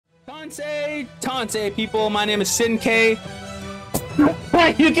Tante, people. My name is Sin K.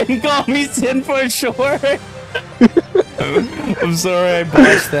 You can call me Sin for short. I'm sorry I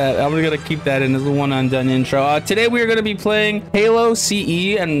botched that. I'm gonna keep that in as a one undone intro. Today we are gonna be playing Halo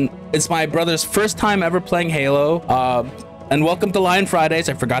CE, and it's my brother's first time ever playing Halo. And welcome to Lion Fridays.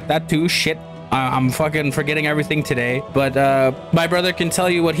 I forgot that too. Shit. I'm fucking forgetting everything today, but my brother can tell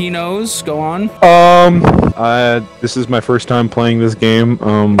you what he knows. Go on. This is my first time playing this game.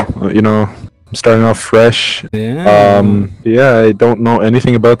 You know, I'm starting off fresh. Yeah. Yeah, I don't know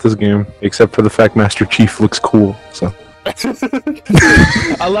anything about this game except for the fact Master Chief looks cool. So. I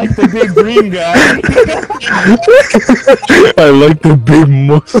like the big green guy. I like the big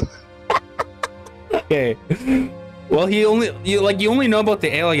muscle. Okay. Well, you only know about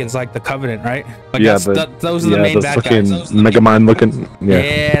the aliens, like the Covenant, right? Like yeah, those are the main bad guys. Mega Mind looking.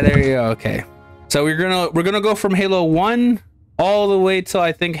 Yeah, there you go. Okay, so we're gonna go from Halo 1 all the way till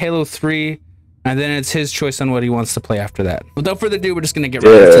I think Halo 3, and then it's his choice on what he wants to play after that. Without further ado, we're just gonna get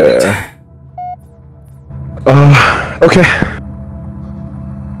right into it. Okay.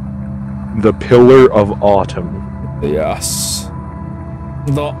 The Pillar of Autumn. Yes.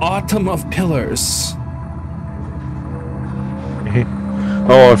 The Autumn of Pillars.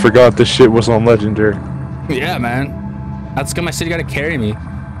 Oh, I forgot this shit was on Legendary. Yeah, man. That's good. My city gotta carry me.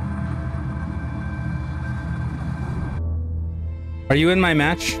 Are you in my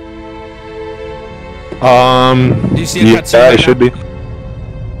match? Do you see a cutscene? Yeah, right it now? should be.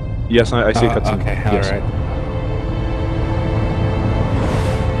 Yes, I see a cutscene. Okay, yes. alright.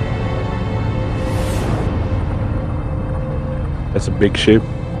 That's a big ship.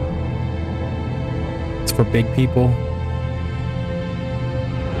 It's for big people.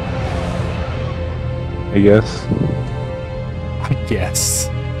 I guess. I guess.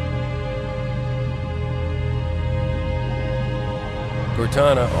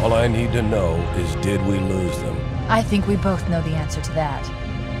 Cortana, all I need to know is, did we lose them? I think we both know the answer to that.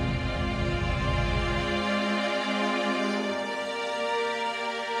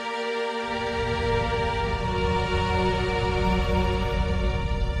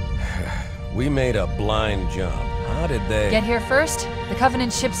 We made a blind jump. How did they... Get here first? The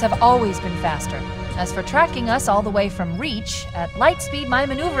Covenant ships have always been faster. As for tracking us all the way from Reach, at light speed my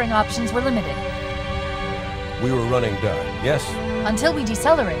maneuvering options were limited. We were running dark, yes? Until we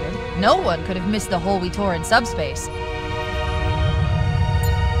decelerated, no one could have missed the hole we tore in subspace.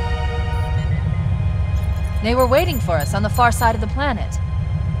 They were waiting for us on the far side of the planet.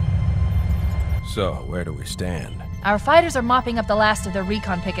 So, where do we stand? Our fighters are mopping up the last of their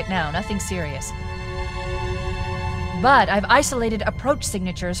recon picket now, nothing serious. But I've isolated approach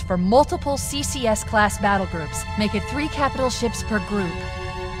signatures for multiple CCS-class battle groups. Make it 3 capital ships per group.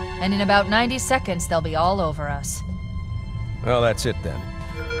 And in about 90 seconds, they'll be all over us. Well, that's it then.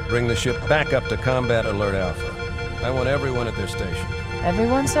 Bring the ship back up to Combat Alert Alpha. I want everyone at their station.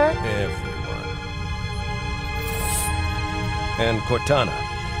 Everyone, sir? Everyone. And Cortana.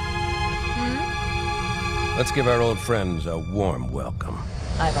 Let's give our old friends a warm welcome.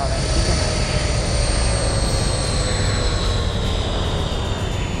 I've already begun.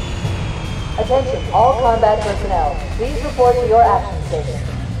 Attention, all combat personnel. Please report to your action station.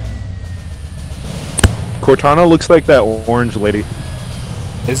 Cortana looks like that orange lady.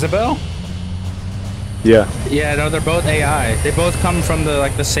 Isabel? Yeah. Yeah, no, they're both AI. They both come from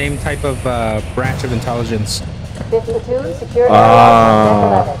the same type of branch of intelligence. 5th platoon, secure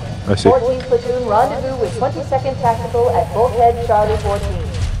area 11. I see. 14th platoon, rendezvous with 22nd Tactical at Bulkhead Charlie 14.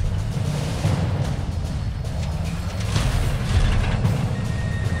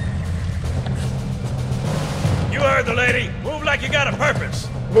 You heard the lady. Move like you got a purpose.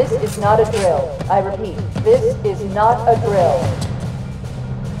 This is not a drill. I repeat, this is not a drill.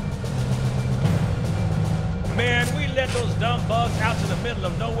 Man, we let those dumb bugs out to the middle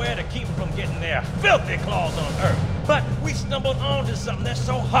of nowhere to keep them from getting their filthy claws on Earth. But we stumbled onto something they're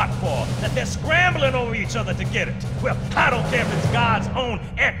so hot for that they're scrambling over each other to get it. Well, I don't care if it's God's own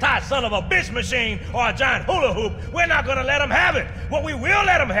anti-son of a bitch machine or a giant hula hoop. We're not gonna let them have it. What we will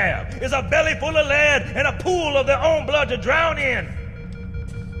let them have is a belly full of lead and a pool of their own blood to drown in.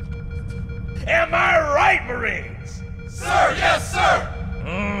 Am I right, Marines? Sir, yes, sir!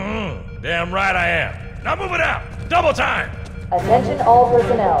 Damn right I am. Now move it out! Double time! Attention all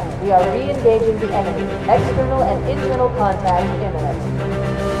personnel. We are re-engaging the enemy. External and internal contact imminent.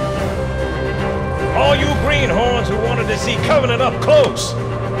 All you greenhorns who wanted to see Covenant up close,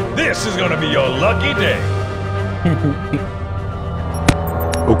 this is gonna be your lucky day.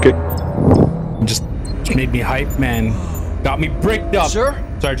 Okay. Just made me hype, man. Got me bricked up. Sure.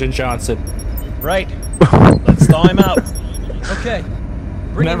 Sergeant Johnson. Right. Let's thaw him out. Okay.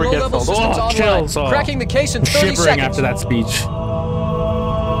 Bringing Never gets low-level old. systems Oh, online. chills. Oh. Cracking the case in 30 Shivering seconds. after that speech.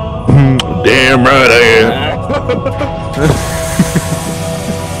 Damn right I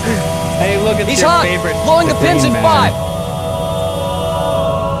Hey, look, it's He's your hot. favorite. Blowing the pins in man. 5.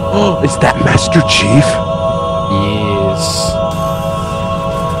 am. Is that Master Chief? Yes.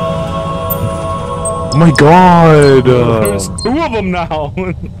 Oh my god! There's 2 of them now.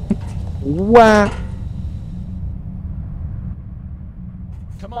 Wow.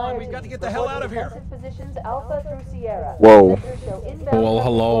 Come on, we've got to get the hell out of here. Positions Alpha through Sierra. Whoa. Sectors show inbound Well,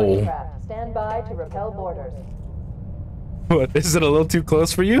 hello. boarding craft. Stand by to repel borders. What, is it a little too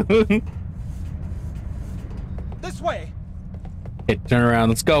close for you? This way. Okay, turn around.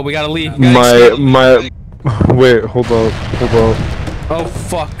 Let's go. We gotta leave. My. Wait, hold up. Oh,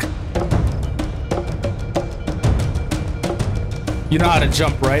 fuck. You know how to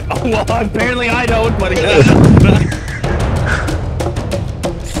jump, right? Oh, well, apparently I don't, but yeah.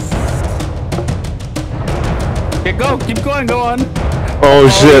 Okay, go. Keep going. Go on. Oh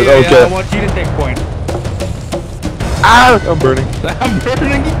shit, yeah, okay. I want you to take point. Ah! I'm burning. I'm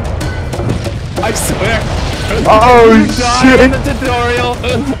burning. I swear. Oh You die in shit! the tutorial.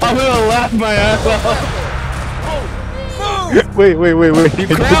 I'm gonna laugh my ass off. Wait. You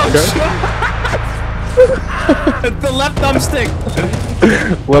crouch. The left thumbstick.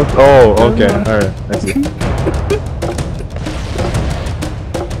 Left. Oh, okay. Alright. I see.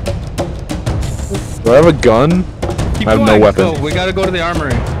 Do I have a gun? Keep I have no going. weapon. Go. We gotta go to the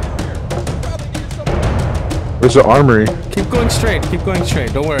armory. Where's the armory? Keep going straight. Keep going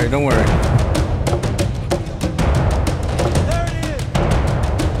straight. Don't worry. Don't worry.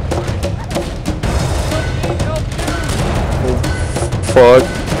 Fuck.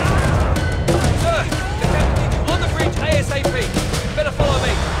 On the bridge, ASAP. Better follow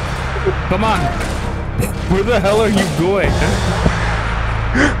me. Come on. Where the hell are you going?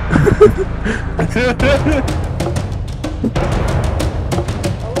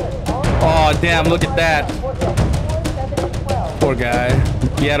 Oh, damn. Look at that. Poor guy.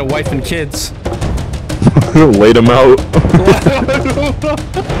 He had a wife and kids. Laid him out.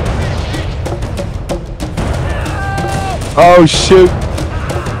 Oh shit.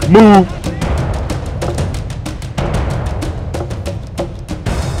 Move.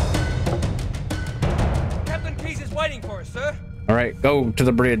 Captain Keyes is waiting for us, sir. All right, go to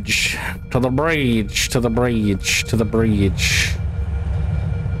the bridge. To the bridge. To the bridge. To the bridge.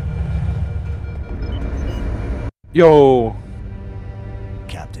 Yo.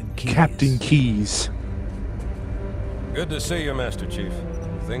 Captain Captain Keyes. Good to see you, Master Chief.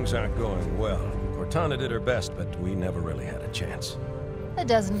 Things aren't going well. Cortana did her best, but we never really had a chance. A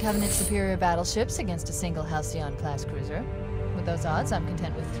dozen Covenant superior battleships against a single Halcyon-class cruiser. With those odds, I'm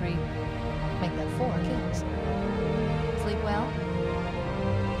content with 3, make that 4 kills. Sleep well?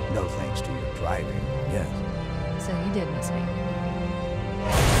 No thanks to your driving, yes. So you did miss me.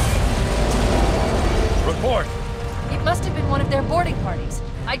 Report! It must have been one of their boarding parties.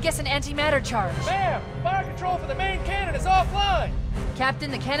 I'd guess an antimatter charge. Ma'am, fire control for the main cannon is offline.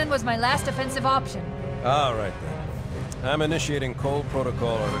 Captain, the cannon was my last offensive option. All right, then. I'm initiating Cold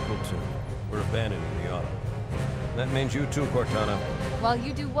Protocol Article 2. We're abandoning the Autumn. That means you too, Cortana. While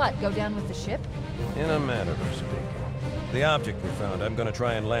you do what? Go down with the ship? In a manner of speaking. The object we found, I'm gonna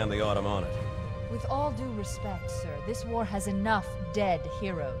try and land the Autumn on it. With all due respect, sir, this war has enough dead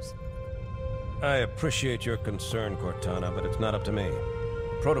heroes. I appreciate your concern, Cortana, but it's not up to me.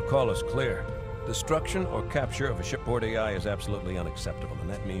 The protocol is clear. Destruction or capture of a shipboard AI is absolutely unacceptable, and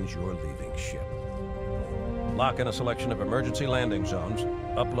that means you're leaving ship. Lock in a selection of emergency landing zones,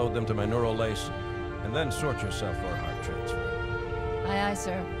 upload them to my neural lace, and then sort yourself for a heart transfer. Aye, aye,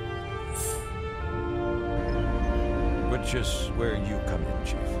 sir. Which is where you come in,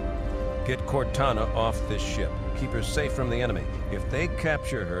 Chief. Get Cortana off this ship. Keep her safe from the enemy. If they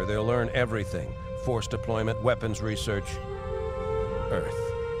capture her, they'll learn everything. Force deployment, weapons research, Earth.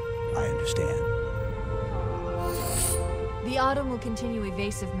 I understand. The Autumn will continue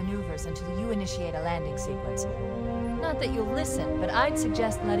evasive maneuvers until you initiate a landing sequence. Not that you'll listen, but I'd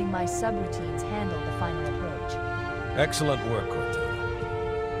suggest letting my subroutines handle the final approach. Excellent work,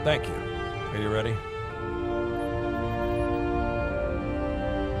 Cortana. Thank you. Are you ready?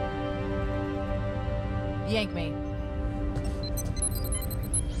 Yank me.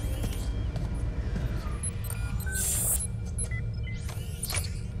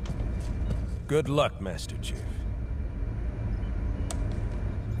 Good luck, Master Chief.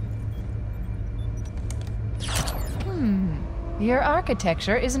 Your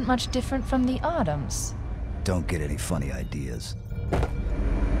architecture isn't much different from the Autumn's. Don't get any funny ideas.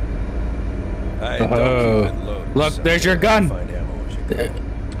 I don't keep it loaded, Look, so there's your you gun. Find ammo as you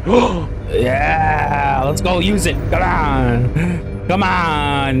Yeah, let's go use it. Come on. Come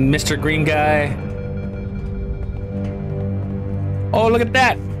on, Mr. Green Guy. Oh, look at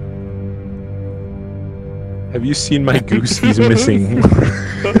that. Have you seen my goose? He's missing.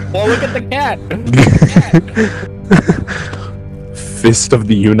 Oh, look at the cat. Fist of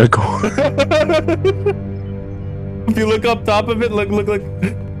the unicorn. If you look up top of it, look.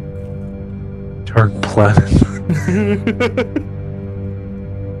 Dark planet.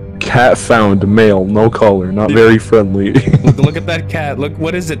 Cat found, male, no color, not very friendly. Look at that cat. Look,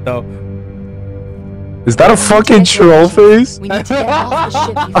 what is it though? Is that a fucking troll face? We need to get off the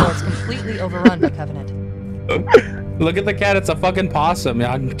ship before it's completely overrun by Covenant. Look at the cat. It's a fucking possum.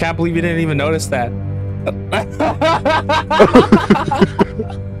 I can't believe you didn't even notice that.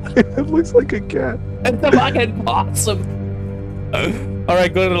 It looks like a cat. It's a fucking possum. All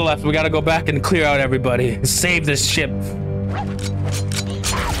right, go to the left. We gotta go back and clear out everybody. Save this ship.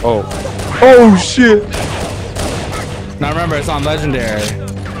 Oh. Oh shit. Now remember, it's on legendary.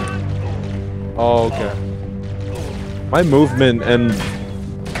 Oh, okay. My movement and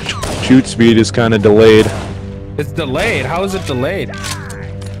shoot speed is kind of delayed. It's delayed. How is it delayed?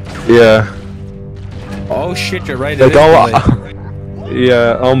 Yeah. Oh shit, you're right. Like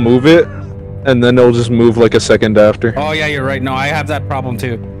yeah, I'll move it, and then it'll just move like a second after. Oh yeah, you're right. No, I have that problem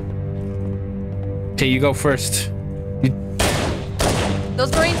too. Okay, you go first.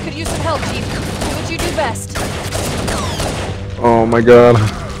 Those Marines could use some help, Chief. Do what you do best. Oh my god.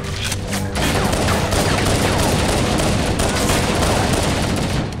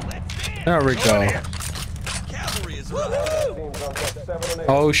 There we go.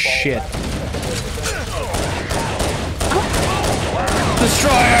 Oh shit.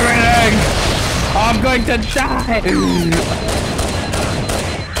 Destroy everything! I'm going to die!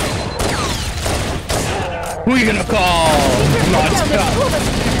 Who are you gonna call?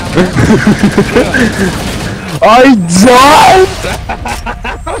 I died!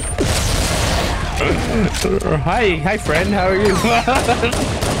 Hi friend, how are you?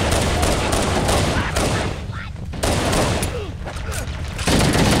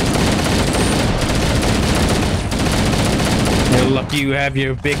 You're lucky you have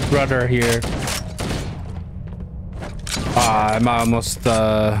your big brother here. I'm almost,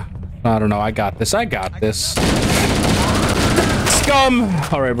 I don't know, I got this. Scum!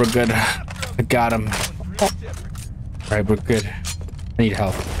 Alright, we're good. I got him. Alright, we're good. I need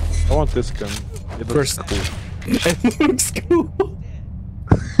help. I want this gun. It looks cool. It looks cool.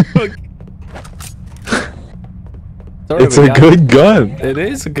 It's a good gun. It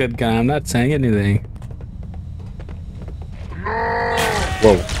is a good gun. I'm not saying anything.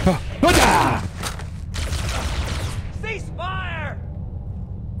 Whoa. Ceasefire!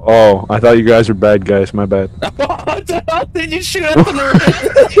 Oh, I thought you guys were bad guys. My bad. What the hell did you shoot at the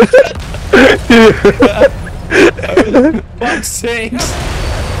Fuck's sakes.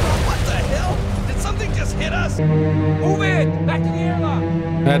 What the hell? Did something just hit us? Move in! Back to the airlock!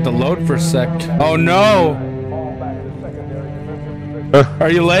 I had to load for a sec. Oh no!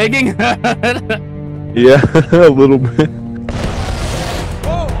 Are you lagging? Yeah, a little bit.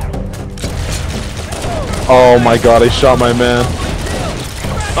 Oh my god, I shot my man.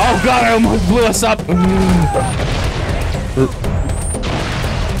 Oh god, I almost blew us up.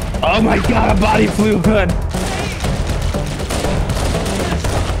 Oh my god, a body flew good.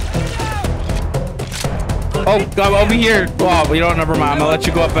 Oh god, over here. Oh, you don't, never mind. I'm gonna let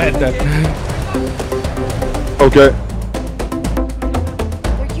you go up ahead then. Okay.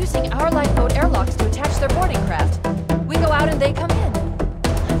 They're using our lifeboat airlocks to attach their boarding craft. We go out and they come in.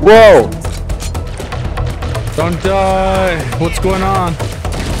 Whoa! Don't die. What's going on?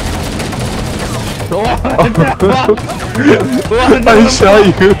 What the fuck? What I shot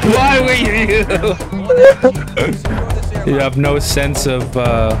you. Why were you? You have no sense of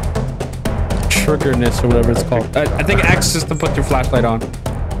triggerness or whatever it's called. I think X is to put your flashlight on.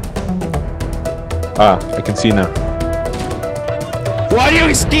 Ah, I can see now. Why do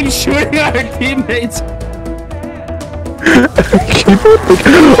you keep shooting at our teammates?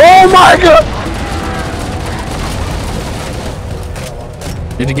 Oh my god!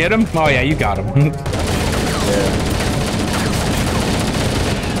 Did you get him? Oh yeah, you got him.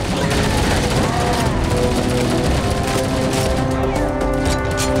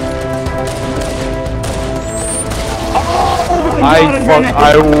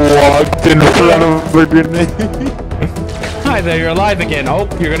 I walked in front of the grenade. Hi there, you're alive again. Oh,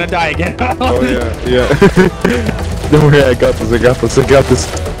 you're gonna die again. Oh yeah. Don't worry, I got this.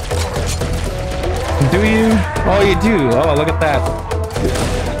 Do you? Oh, you do. Oh, look at that.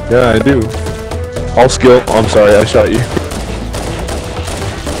 Yeah, I do. All skill. Oh, I'm sorry, I shot you.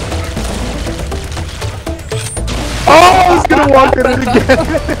 gonna walk in it again.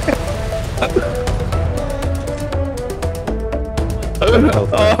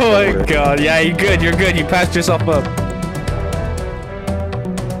 Oh my god. Yeah, you're good. You're good. You passed yourself up.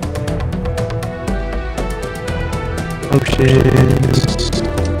 Oh shit.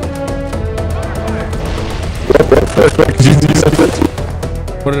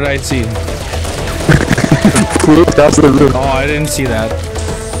 What did I see? That's the room. Oh, I didn't see that.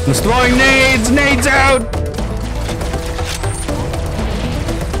 I'm throwing nades! Nades out!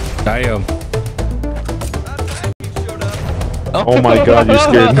 Damn. Oh my god, you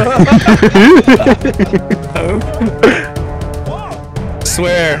scared me.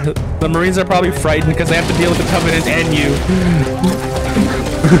 Swear, the Marines are probably frightened because they have to deal with the Covenant and you.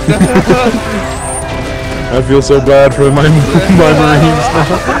 I feel so bad for my Marines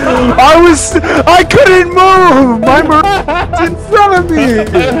now. I couldn't move! My Marine's in front of me!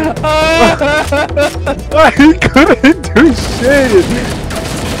 I couldn't do shit!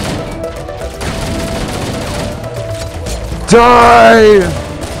 Die!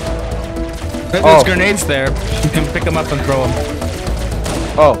 There's grenades there. You can pick them up and throw them.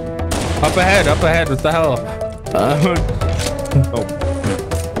 Oh. Up ahead, what the hell? Oh.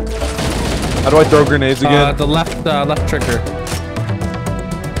 How do I throw grenades again? The left trigger.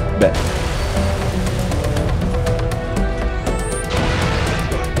 Bet.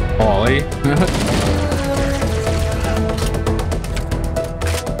 Ollie.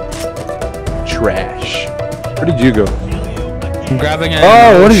 Trash. Where did you go? I'm grabbing it.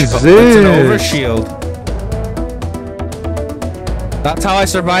 Oh, what is It's this? an overshield. That's how I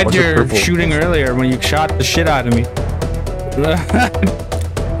survived What's your purple? shooting earlier when you shot the shit out of me.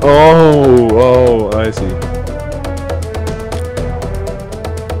 Oh, I see.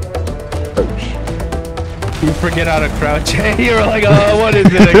 Ouch. You forget how to crouch. You were like, oh, what is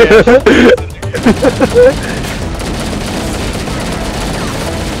it again?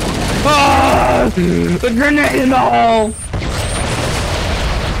 Ah, the grenade in the hole!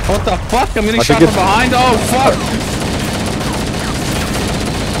 What the fuck? I'm getting shot from behind? Oh, fuck!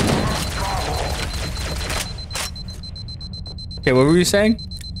 Okay, what were you saying?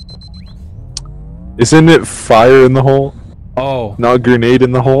 Isn't it fire in the hole? Oh. Not grenade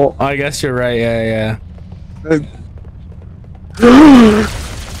in the hole? I guess you're right, yeah. No!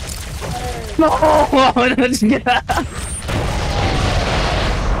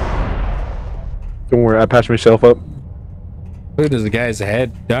 Don't worry, I patched myself up. Look at this guy's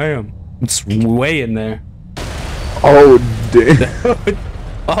head. Damn. It's way in there. Oh, damn.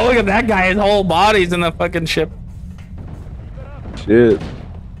 Oh, look at that guy. His whole body's in the fucking ship. Shit.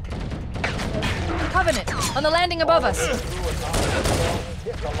 Covenant, on the landing above us.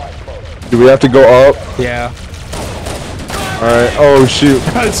 Do we have to go up? Yeah. Alright. Oh, shoot.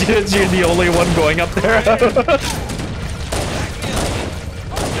 You're the only one going up there.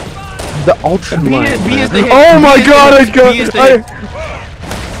 The ultra line. Oh my god, I got it.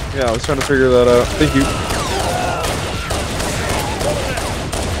 Yeah, I was trying to figure that out. Thank you.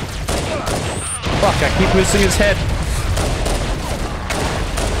 Fuck, I keep missing his head.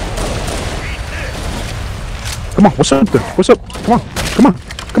 Come on, what's up there? What's up? Come on, come on,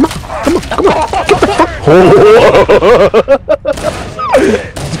 come on, come on, come on.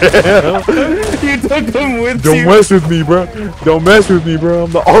 Damn. You took him with you. Don't mess with me, bro. Don't mess with me, bro.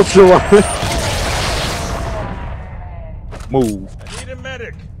 I'm the ultra line. Move. I need a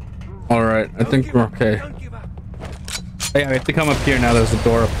medic. Alright, I think we're okay. Hey, I have to come up here now. There's a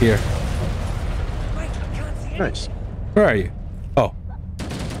door up here. Nice. Where are you? Oh.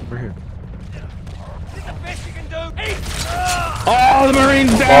 We're here. Oh, the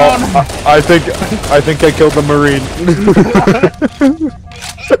Marine's down! Oh, I think I killed the Marine.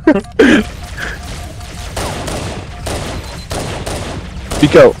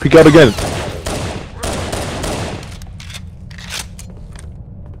 Peek out again.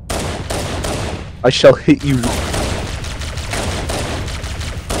 I shall hit you.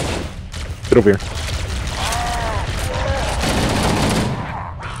 Get over here.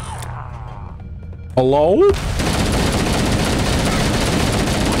 Hello?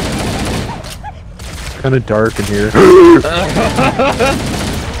 It's kind of dark in here.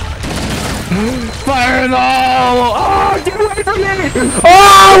 Fire in the hole! Oh, get away from me!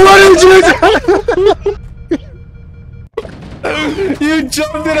 Oh, what did you do? You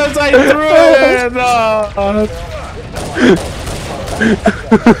jumped it as I threw it!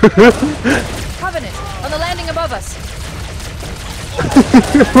 Covenant, on the landing above us.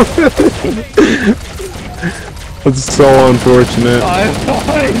 That's so unfortunate. I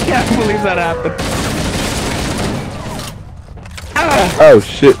can't believe that happened. Oh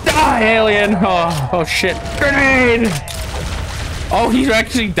shit. Die, alien! Oh shit. Grenade! Oh, he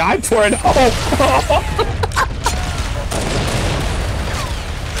actually died for it. Oh.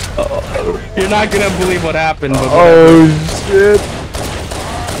 You're not gonna believe what happened. But oh shit!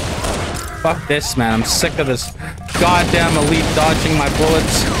 Fuck this, man. I'm sick of this goddamn elite dodging my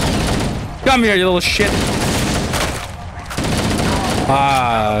bullets. Come here, you little shit.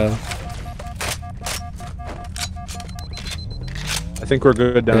 I think we're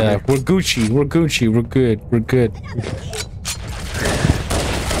good down here. We're Gucci. We're Gucci. We're good. We're good.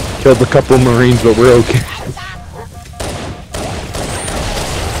 Killed a couple of Marines, but we're okay.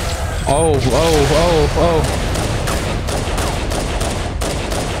 Oh, oh, oh, oh.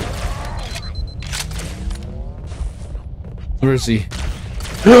 Where is he?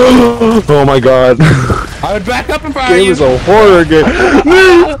 Oh my god. I would back up in front of you. Game is a horror game.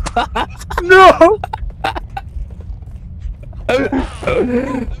 No!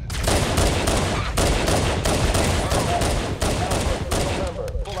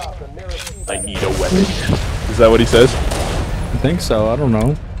 I need a weapon. Is that what he says? I think so. I don't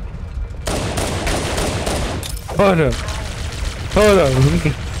know. Hold up. Hold up.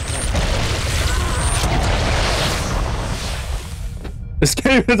 This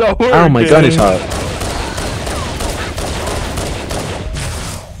game is a horror. Oh my gun is hot.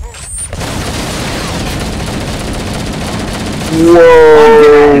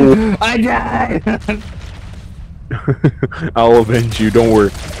 Whoa! I died! I'll avenge you, don't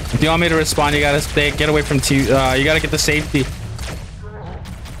worry. If you want me to respond, you gotta get away from you gotta get the safety.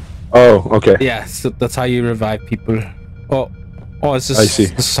 Oh, okay. Yeah, so that's how you revive people. Oh, it's just, I see.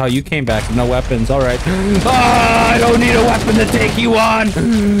 This is how you came back. No weapons. All right. I don't need a weapon to take you on.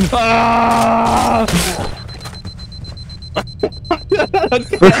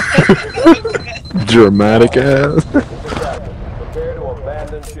 Dramatic ass.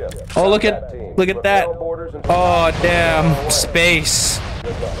 Oh, look at that. Oh, damn. Space.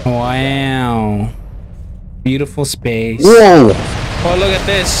 Wow. Beautiful space. Whoa. Oh, look at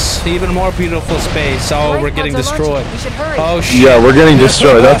this. Even more beautiful space. Oh, we're getting destroyed. We should hurry. Oh, shit. Yeah, we're getting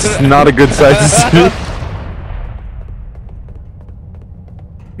destroyed. That's not a good sight to see.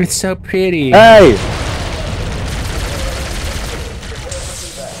 It's so pretty. Hey!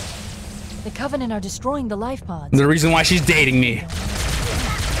 The Covenant are destroying the life pods. The reason why she's dating me.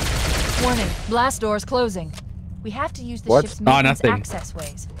 Warning, blast doors closing. We have to use the What? ship's maintenance nothing. access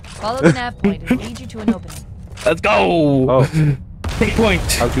ways. Follow the nav point. It'll lead you to an opening. Let's go. Oh. Take point.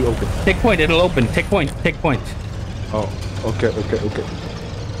 How to open? Take point. It'll open. Take point. Take point. Oh, okay.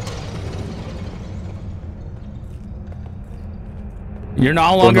 You're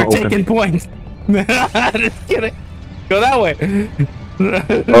no longer open. taking points. Just kidding. Go that way.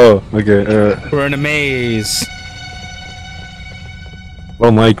 Oh, okay. We're in a maze.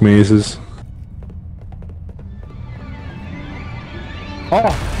 Don't like mazes.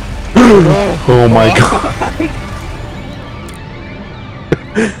 Oh. Oh my god.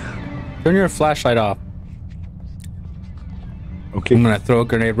 Turn your flashlight off. Okay. I'm gonna throw a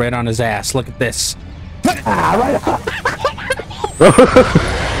grenade right on his ass. Look at this.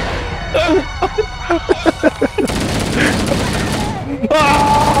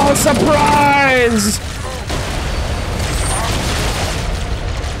 Oh, surprise!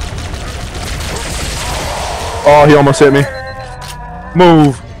 Oh, he almost hit me.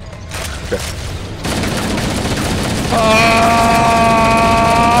 Move. Okay.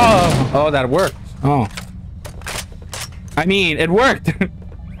 Oh, that worked. Oh. I mean, it worked.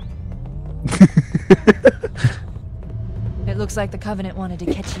 It looks like the Covenant wanted to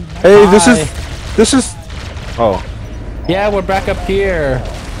catch you. Hey, this is. Oh. Yeah, we're back up here.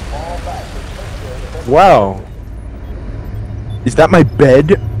 Wow. Is that my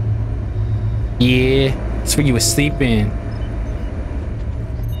bed? Yeah, that's where you were sleeping.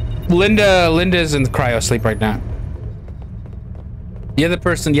 Linda's in cryo sleep right now. The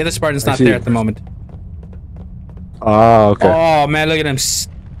other Spartan's not there at the moment. Ah, okay. Oh man, look at him.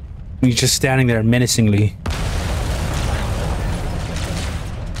 He's just standing there menacingly.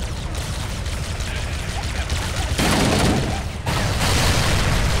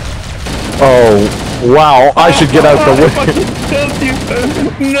 Oh, wow. I should get out the way.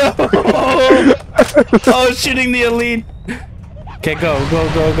 No! Oh, shooting the elite. Okay, go.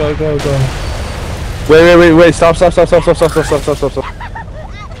 Wait. Stop.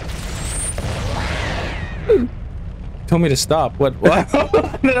 Told me to stop. What? What?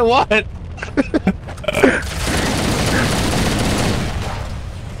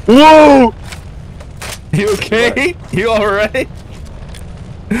 Whoa! You okay? You alright?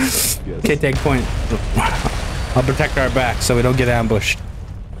 Yes. Okay, take point. I'll protect our back so we don't get ambushed.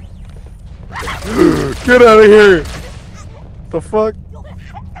 Get out of here! The fuck?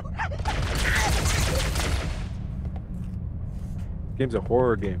 Game's a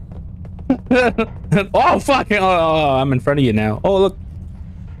horror game. Oh fuck! Oh, I'm in front of you now. Oh look,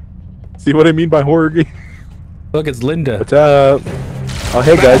 See what I mean by horror game? look, it's Linda. What's up? Oh,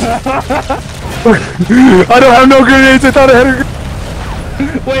 hey guys. I don't have no grenades. I thought I had a grenade.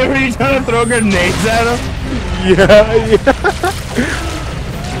 Wait, were you trying to throw grenades at him? Yeah.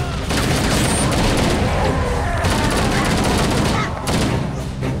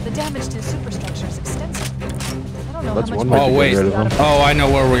 The damage to the superstructure is extensive. I don't know That's how one much. way to Oh get wait. rid of them. Oh, I know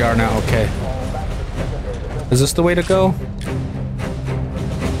where we are now. Okay. Is this the way to go?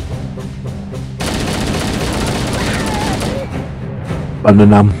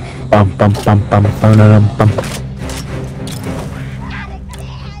 Ba-da-dum, bum, bum, bum, bum, ba-da-dum, bum.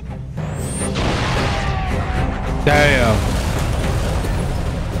 Damn.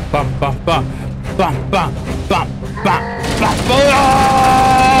 Bum bum bum bum bum bum bum bum.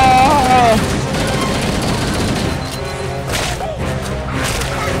 Ah!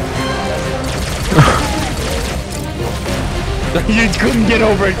 You couldn't get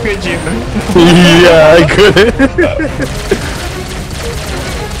over it, could you? Yeah, I couldn't.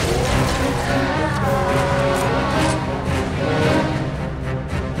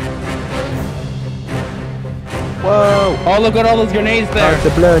 Whoa! Oh, look at all those grenades there. The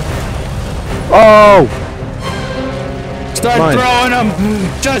blood. Oh! Start Mine. throwing them.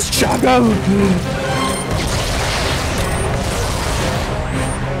 Just chuck them.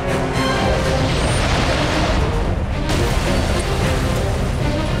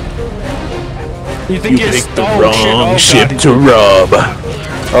 You think you're the oh, wrong shit. ship to rob.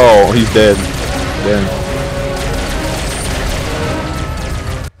 Oh, he's dead. Damn.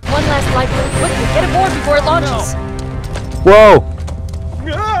 One last lifeboat. Quickly, get aboard before it launches. Whoa!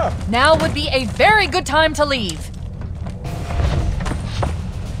 Now would be a very good time to leave.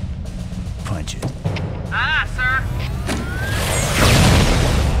 Punch it. Aye, sir.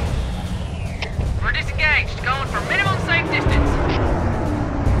 We're disengaged, going for minimum safe distance.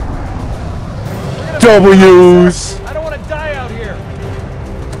 W's! I don't want to die out here.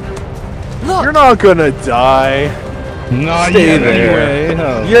 Look, You're not gonna die. Not Stay yet there.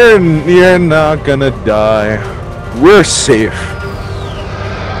 anyway. You're not gonna die. We're safe.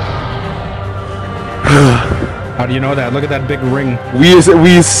 How do you know that? Look at that big ring. We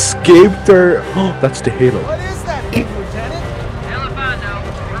escaped our. Oh, that's the Halo. What is that thing, Lieutenant? Hell if I know.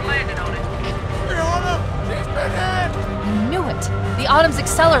 We're landing on it. I knew it. The Autumn's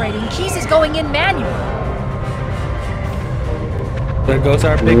accelerating. Keys is going in manual. There goes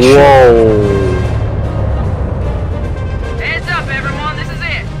our big ship. Whoa! Heads up, everyone. This is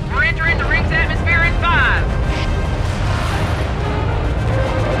it. We're entering the ring's atmosphere in 5.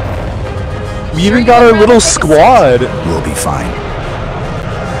 We even got our little squad. We'll be fine.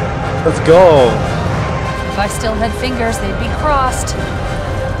 Let's go. If I still had fingers, they'd be crossed.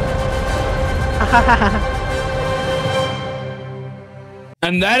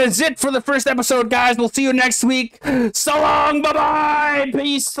 And that is it for the first episode, guys. We'll see you next week. So long. Bye-bye.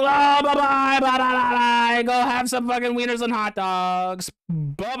 Peace. Bye-bye. Bye-bye. Go have some fucking wieners and hot dogs.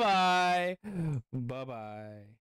 Bye-bye. Bye-bye.